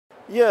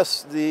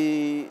Yes,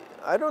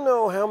 I don't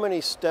know how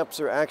many steps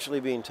are actually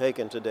being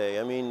taken today.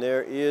 I mean,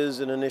 there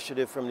is an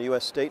initiative from the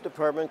U.S. State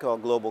Department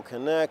called Global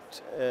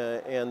Connect,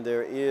 and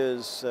there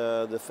is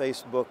the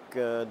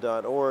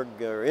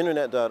Facebook.org or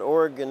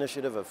Internet.org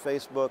initiative of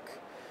Facebook,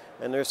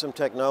 and there's some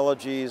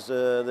technologies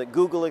that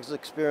Google is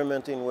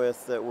experimenting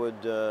with that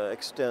would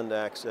extend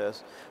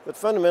access. But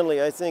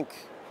fundamentally, I think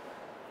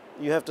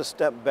you have to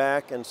step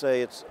back and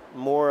say it's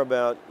more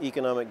about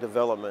economic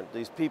development.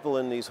 These people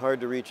in these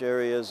hard-to-reach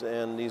areas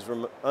and these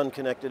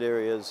unconnected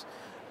areas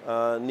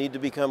need to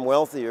become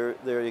wealthier.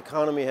 Their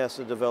economy has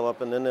to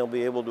develop, and then they'll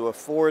be able to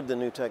afford the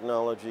new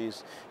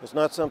technologies. It's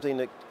not something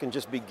that can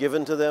just be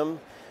given to them,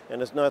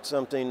 and it's not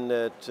something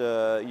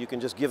that you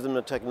can just give them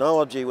the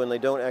technology when they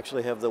don't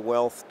actually have the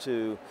wealth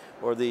to,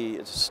 or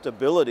the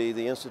stability,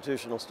 the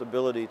institutional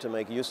stability to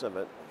make use of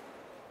it.